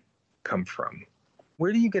direction come from?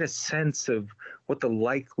 Where do you get a sense of what the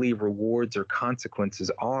likely rewards or consequences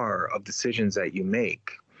are of decisions that you make?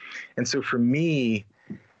 And so for me,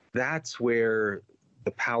 that's where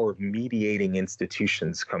the power of mediating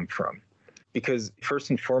institutions come from. Because first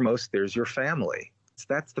and foremost, there's your family. So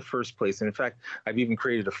that's the first place. And in fact, I've even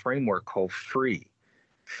created a framework called FREE: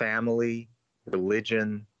 family,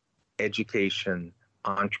 religion, education,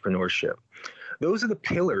 entrepreneurship. Those are the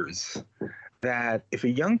pillars that if a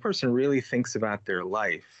young person really thinks about their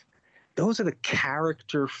life, those are the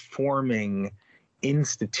character-forming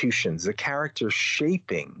institutions, the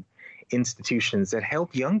character-shaping institutions that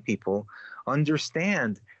help young people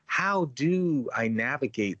understand, how do I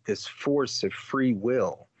navigate this force of free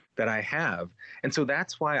will that I have? And so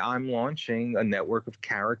that's why I'm launching a network of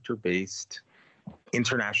character-based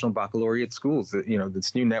international baccalaureate schools.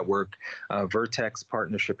 This new network, Vertex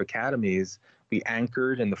Partnership Academies, be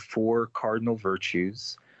anchored in the 4 cardinal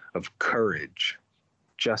virtues of courage,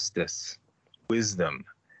 justice, wisdom,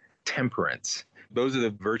 temperance. Those are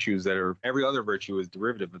the virtues every other virtue is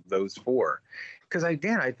derivative of those 4. Because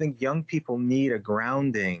again, I think young people need a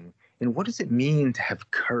grounding in what does it mean to have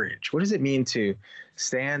courage? What does it mean to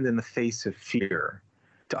stand in the face of fear,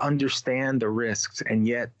 to understand the risks, and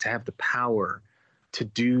yet to have the power to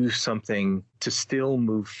do something to still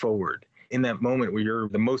move forward in that moment where you're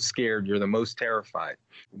the most scared, you're the most terrified.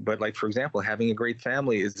 But like, for example, having a great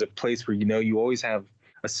family is a place where you always have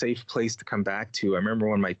a safe place to come back to. I remember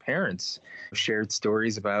when my parents shared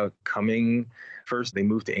stories about coming. First, they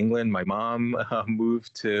moved to England. My mom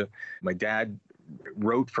my dad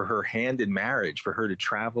wrote for her hand in marriage for her to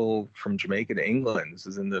travel from Jamaica to England. This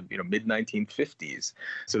was in the mid 1950s,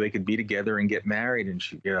 so they could be together and get married. And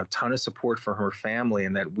she got a ton of support for her family,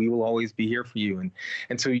 and that we will always be here for you.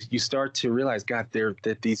 And so you start to realize, God,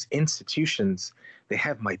 that these institutions, they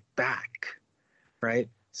have my back, right?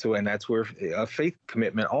 So, and that's where a faith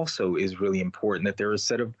commitment also is really important, that there are a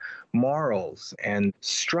set of morals and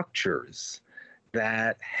structures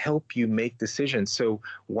that help you make decisions. So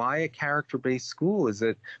why a character-based school is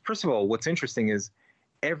that, first of all, what's interesting is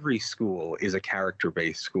every school is a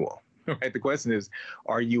character-based school. Right? The question is,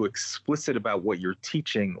 are you explicit about what you're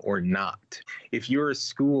teaching or not? If you're a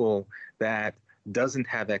school that doesn't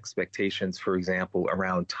have expectations, for example,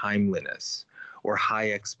 around timeliness, or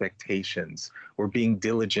high expectations, or being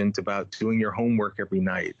diligent about doing your homework every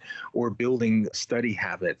night, or building study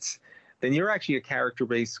habits, then you're actually a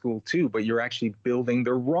character-based school too, but you're actually building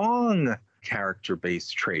the wrong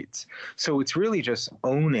character-based traits. So it's really just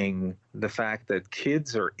owning the fact that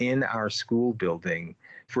kids are in our school building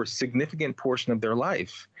for a significant portion of their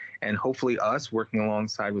life. And hopefully us working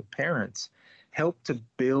alongside with parents help to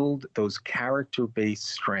build those character-based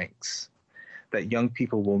strengths that young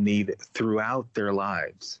people will need throughout their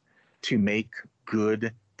lives to make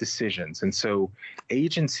good decisions. And so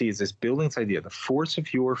agency is this building this idea, the force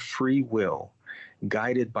of your free will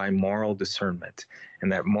guided by moral discernment.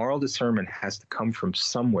 And that moral discernment has to come from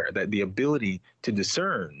somewhere, that the ability to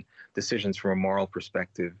discern decisions from a moral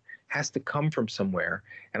perspective has to come from somewhere.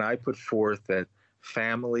 And I put forth that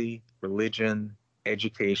family, religion,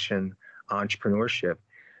 education, entrepreneurship,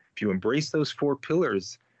 if you embrace those four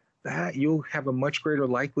pillars, that you'll have a much greater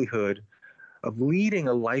likelihood of leading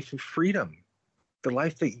a life of freedom, the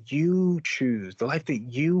life that you choose, the life that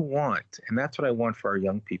you want. And that's what I want for our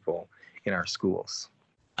young people in our schools.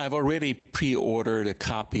 I've already pre-ordered a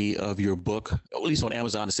copy of your book, at least on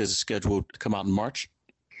Amazon. It says it's scheduled to come out in March.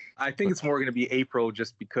 I think it's more going to be April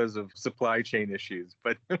just because of supply chain issues.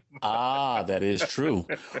 But that is true.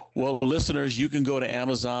 Well, listeners, you can go to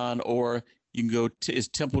Amazon, or you can go to, is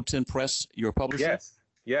Templeton Press your publisher? Yes.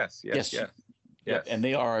 Yes. And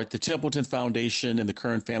they are, the Templeton Foundation and the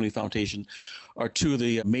Kern Family Foundation are two of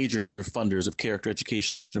the major funders of character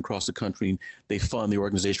education across the country. They fund the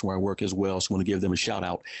organization where I work as well, so I want to give them a shout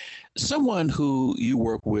out. Someone who you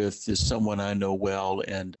work with is someone I know well,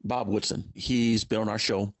 and Bob Woodson. He's been on our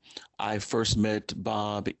show. I first met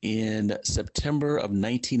Bob in September of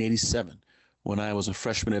 1987 when I was a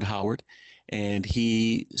freshman at Howard, and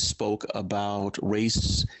he spoke about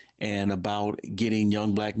race and about getting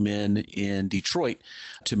young black men in Detroit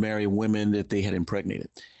to marry women that they had impregnated.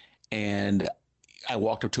 And I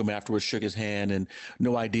walked up to him afterwards, shook his hand, and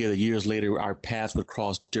no idea that years later our paths would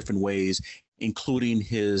cross different ways, including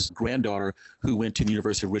his granddaughter who went to the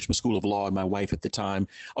University of Richmond School of Law. And my wife at the time,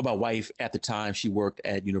 she worked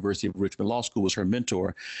at University of Richmond Law School, was her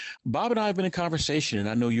mentor. Bob and I have been in conversation, and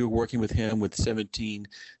I know you're working with him with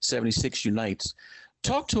 1776 Unites.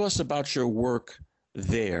 Talk to us about your work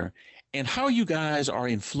there and how you guys are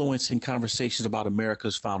influencing conversations about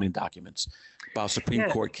America's founding documents, about Supreme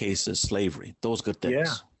Court cases, slavery, those good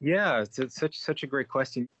things. Yeah. It's such a great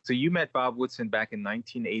question. So you met Bob Woodson back in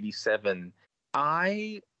 1987.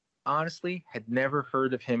 I honestly had never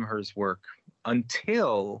heard of him or his work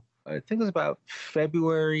until I think it was about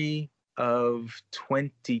February of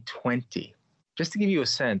 2020. Just to give you a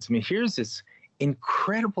sense, I mean, here's this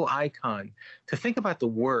incredible icon. To think about the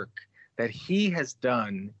work that he has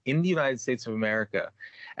done in the United States of America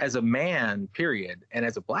as a man, period, and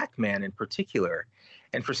as a black man in particular.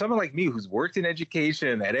 And for someone like me who's worked in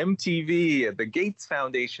education at MTV, at the Gates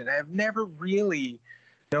Foundation, I have never really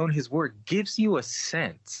known his work, gives you a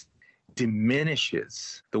sense,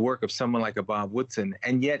 diminishes the work of someone like a Bob Woodson,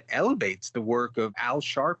 and yet elevates the work of Al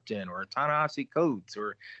Sharpton or Ta-Nehisi Coates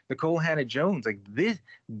or Nicole Hannah-Jones. Like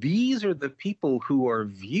these are the people who are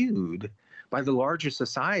viewed by the larger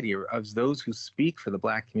society of those who speak for the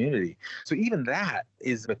black community. So even that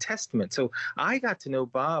is a testament. So I got to know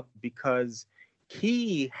Bob because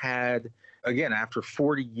he had, again, after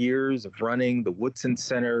 40 years of running the Woodson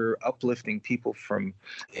Center, uplifting people from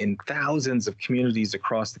in thousands of communities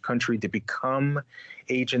across the country to become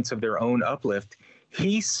agents of their own uplift,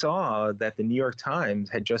 he saw that the New York Times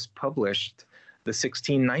had just published the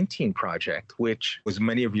 1619 Project, which, as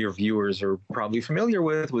many of your viewers are probably familiar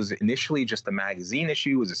with, was initially just a magazine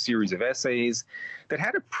issue, was a series of essays that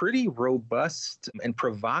had a pretty robust and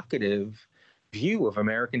provocative view of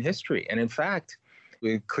American history. And in fact,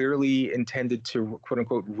 it clearly intended to, quote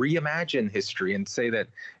unquote, reimagine history and say that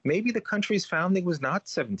maybe the country's founding was not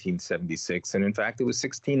 1776, and in fact it was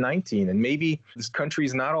 1619, and maybe this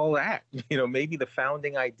country's not all that. Maybe the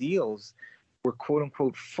founding ideals were, quote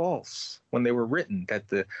unquote, false when they were written, that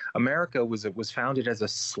America was founded as a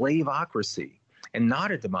slaveocracy and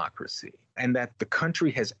not a democracy, and that the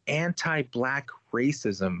country has anti-black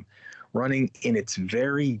racism running in its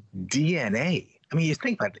very DNA. I mean, you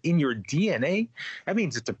think about it, in your DNA, that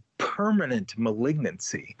means it's a permanent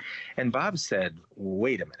malignancy. And Bob said,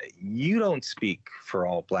 wait a minute, you don't speak for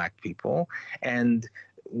all black people, and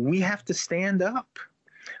we have to stand up.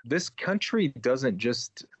 This country doesn't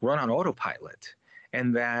just run on autopilot.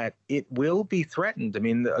 and that it will be threatened. I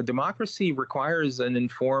mean, a democracy requires an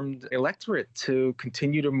informed electorate to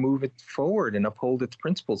continue to move it forward and uphold its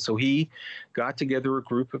principles. So he got together a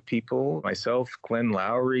group of people, myself, Glenn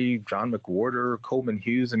Lowry, John McWhorter, Coleman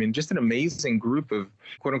Hughes. I mean, just an amazing group of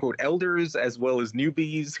quote unquote elders as well as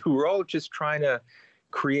newbies who were all just trying to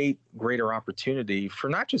create greater opportunity for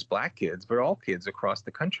not just Black kids, but all kids across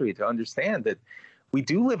the country to understand that we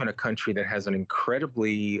do live in a country that has an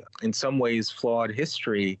incredibly, in some ways, flawed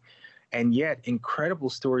history, and yet incredible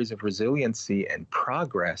stories of resiliency and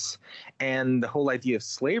progress. And the whole idea of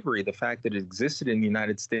slavery, the fact that it existed in the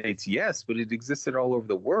United States, yes, but it existed all over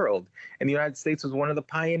the world. And the United States was one of the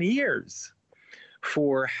pioneers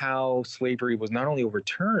for how slavery was not only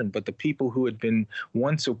overturned, but the people who had been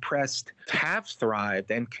once oppressed have thrived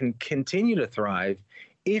and can continue to thrive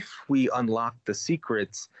if we unlock the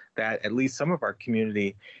secrets that at least some of our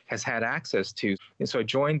community has had access to. And so I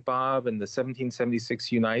joined Bob and the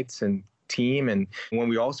 1776 Unites and team. And when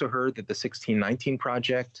we also heard that the 1619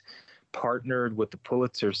 Project partnered with the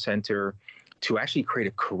Pulitzer Center to actually create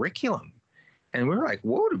a curriculum. And we were like,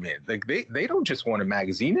 wait a minute, like they don't just want a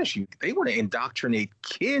magazine issue. They want to indoctrinate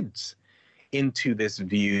kids into this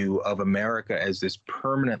view of America as this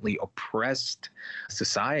permanently oppressed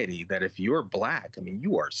society that if you're Black, I mean,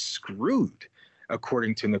 you are screwed,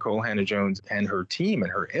 according to Nicole Hannah-Jones and her team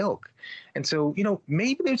and her ilk. And so,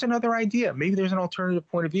 maybe there's another idea. Maybe there's an alternative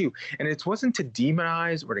point of view. And it wasn't to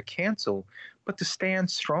demonize or to cancel, but to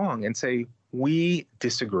stand strong and say, we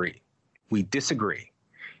disagree. We disagree.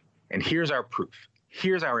 And here's our proof.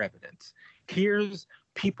 Here's our evidence. Here's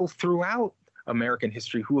people throughout American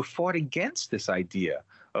history who have fought against this idea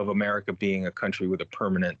of America being a country with a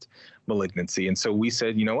permanent malignancy. And so we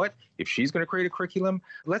said, you know what? If she's going to create a curriculum,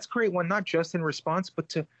 let's create one not just in response, but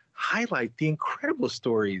to highlight the incredible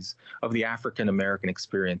stories of the African American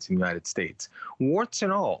experience in the United States, warts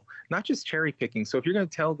and all, not just cherry picking. So if you're going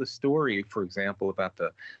to tell the story, for example, about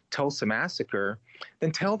the Tulsa Massacre,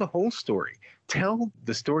 then tell the whole story. Tell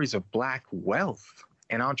the stories of Black wealth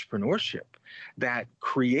and entrepreneurship that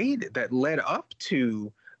led up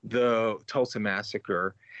to the Tulsa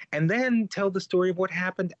Massacre, and then tell the story of what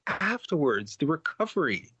happened afterwards, the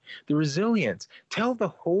recovery, the resilience. Tell the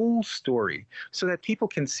whole story so that people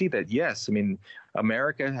can see that, yes, I mean,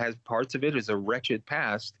 America has parts of it as a wretched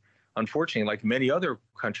past, unfortunately, like many other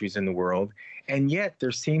countries in the world, and yet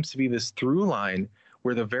there seems to be this through line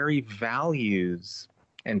where the very values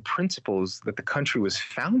and principles that the country was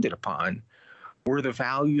founded upon were the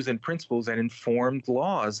values and principles that informed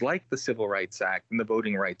laws like the Civil Rights Act and the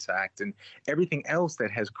Voting Rights Act and everything else that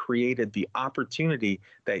has created the opportunity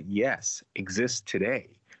that, yes, exists today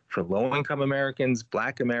for low-income Americans,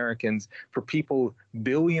 Black Americans, for people,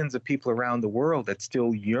 billions of people around the world that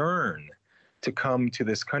still yearn to come to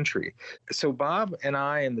this country. So Bob and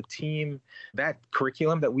I and the team, that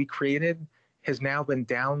curriculum that we created has now been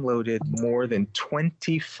downloaded more than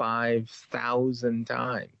 25,000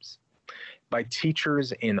 times by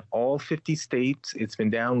teachers in all 50 states. It's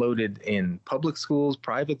been downloaded in public schools,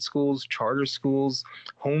 private schools, charter schools,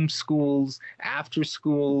 home schools, after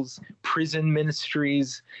schools, prison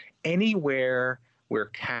ministries, anywhere where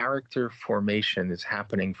character formation is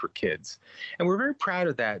happening for kids. And we're very proud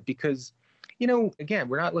of that because, again,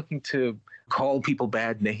 we're not looking to call people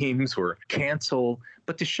bad names or cancel,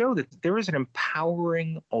 but to show that there is an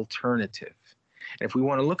empowering alternative. And if we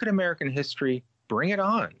want to look at American history, bring it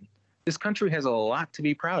on. This country has a lot to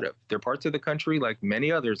be proud of. There are parts of the country, like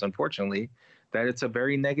many others, unfortunately, that it's a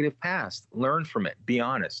very negative past. Learn from it. Be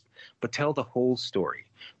honest. But tell the whole story.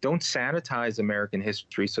 Don't sanitize American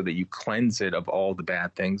history so that you cleanse it of all the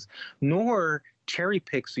bad things, nor cherry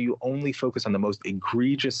pick so you only focus on the most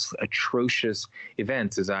egregious, atrocious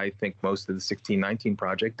events, as I think most of the 1619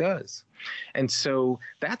 Project does. And so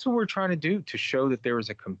that's what we're trying to do, to show that there is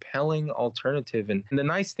a compelling alternative. And the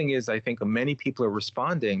nice thing is, I think many people are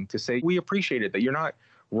responding to say, we appreciate it, that you're not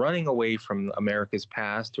running away from America's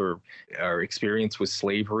past or our experience with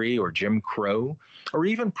slavery or Jim Crow or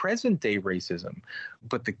even present-day racism.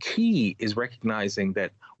 But the key is recognizing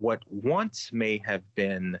that what once may have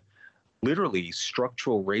been literally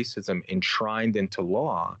structural racism enshrined into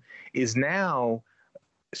law is now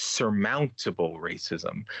surmountable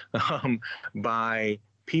racism by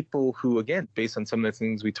people who, again, based on some of the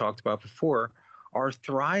things we talked about before, are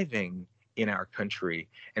thriving in our country.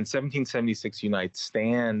 And 1776 Unite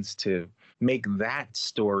stands to make that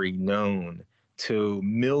story known to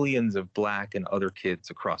millions of Black and other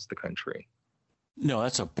kids across the country. No,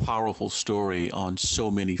 that's a powerful story on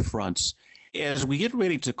so many fronts. As we get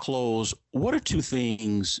ready to close, what are two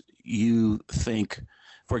things you think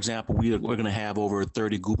For example, we're going to have over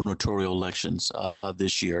 30 gubernatorial elections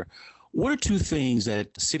this year. What are two things that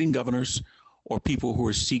sitting governors or people who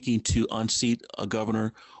are seeking to unseat a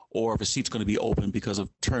governor, or if a seat's going to be open because of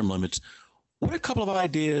term limits, what are a couple of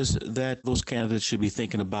ideas that those candidates should be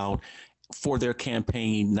thinking about for their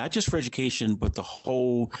campaign, not just for education, but the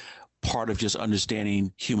whole part of just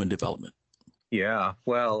understanding human development? Yeah,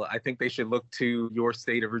 well, I think they should look to your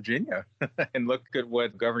state of Virginia and look at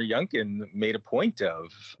what Governor Youngkin made a point of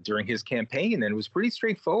during his campaign. And it was pretty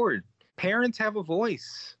straightforward. Parents have a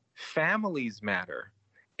voice. Families matter.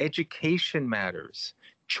 Education matters.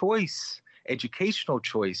 Choice, educational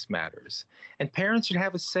choice matters. And parents should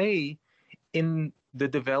have a say in the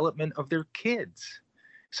development of their kids.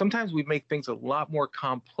 Sometimes we make things a lot more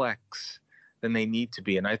complex than they need to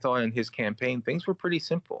be. And I thought in his campaign, things were pretty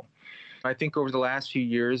simple. I think over the last few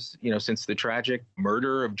years, since the tragic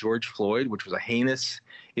murder of George Floyd, which was a heinous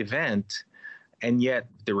event, and yet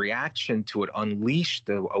the reaction to it unleashed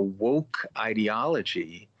a woke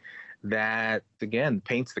ideology that, again,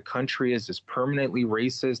 paints the country as just permanently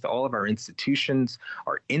racist. All of our institutions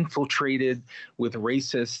are infiltrated with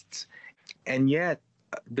racists. And yet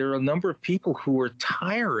there are a number of people who are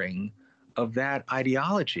tiring of that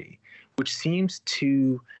ideology, which seems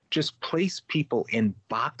to just place people in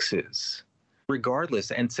boxes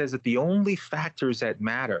regardless, and says that the only factors that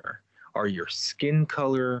matter are your skin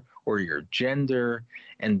color or your gender.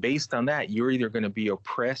 And based on that, you're either going to be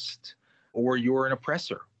oppressed or you're an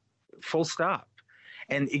oppressor, full stop.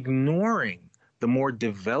 And ignoring the more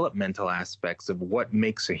developmental aspects of what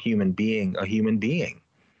makes a human being,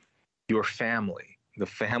 your family, the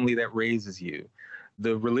family that raises you,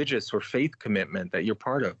 the religious or faith commitment that you're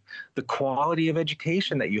part of, the quality of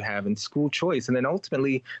education that you have in school choice, and then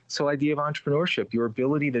ultimately this whole idea of entrepreneurship, your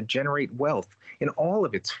ability to generate wealth in all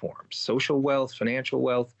of its forms, social wealth, financial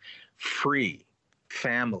wealth, free,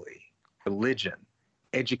 family, religion,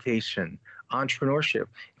 education, entrepreneurship.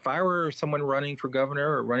 If I were someone running for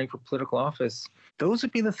governor or running for political office, those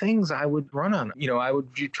would be the things I would run on. I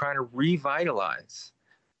would be trying to revitalize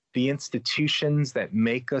the institutions that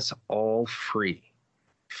make us all free.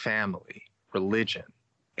 Family, religion,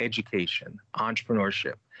 education,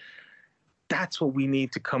 entrepreneurship. That's what we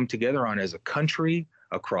need to come together on as a country,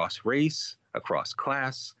 across race, across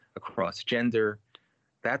class, across gender.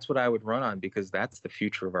 That's what I would run on, because that's the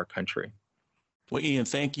future of our country. Well, Ian,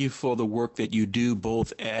 thank you for the work that you do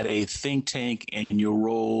both at a think tank and in your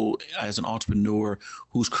role as an entrepreneur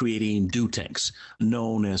who's creating do tanks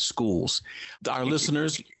known as schools. Our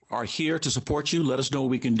listeners are here to support you. Let us know what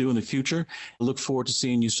we can do in the future. I look forward to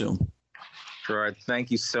seeing you soon. Gerard,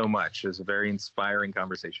 thank you so much. It was a very inspiring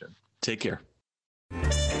conversation. Take care.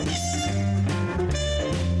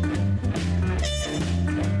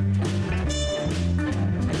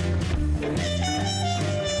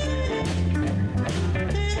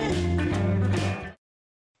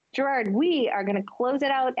 Gerard, we are going to close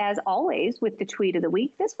it out as always with the tweet of the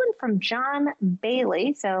week. This one from John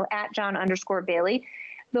Bailey. So at John_Bailey.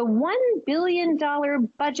 The $1 billion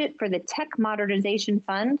budget for the Tech Modernization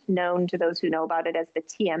Fund, known to those who know about it as the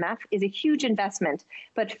TMF, is a huge investment,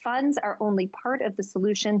 but funds are only part of the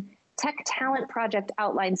solution. Tech Talent Project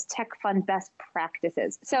outlines tech fund best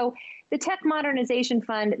practices. So the Tech Modernization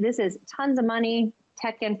Fund, this is tons of money,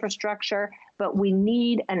 tech infrastructure, but we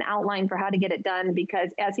need an outline for how to get it done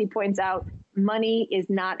because, as he points out, money is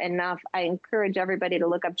not enough. I encourage everybody to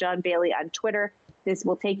look up John Bailey on Twitter. This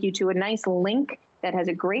will take you to a nice link that has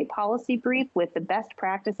a great policy brief with the best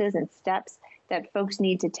practices and steps that folks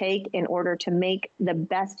need to take in order to make the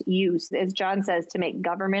best use, as John says, to make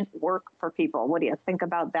government work for people. What do you think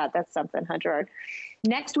about that? That's something, huh, Gerard?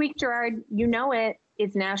 Next week, Gerard, you know it,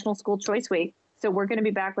 is National School Choice Week. So we're going to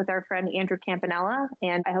be back with our friend Andrew Campanella,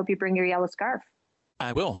 and I hope you bring your yellow scarf.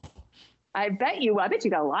 I will. I bet you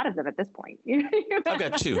got a lot of them at this point. I've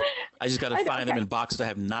got two. I just got to find them in boxes I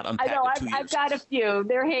have not unpacked in 2 years. I've got a few.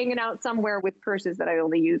 They're hanging out somewhere with purses that I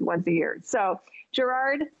only use once a year. So,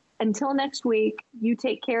 Gerard, until next week, you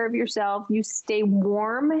take care of yourself. You stay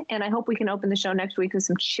warm, and I hope we can open the show next week with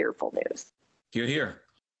some cheerful news. Hear,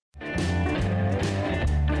 hear.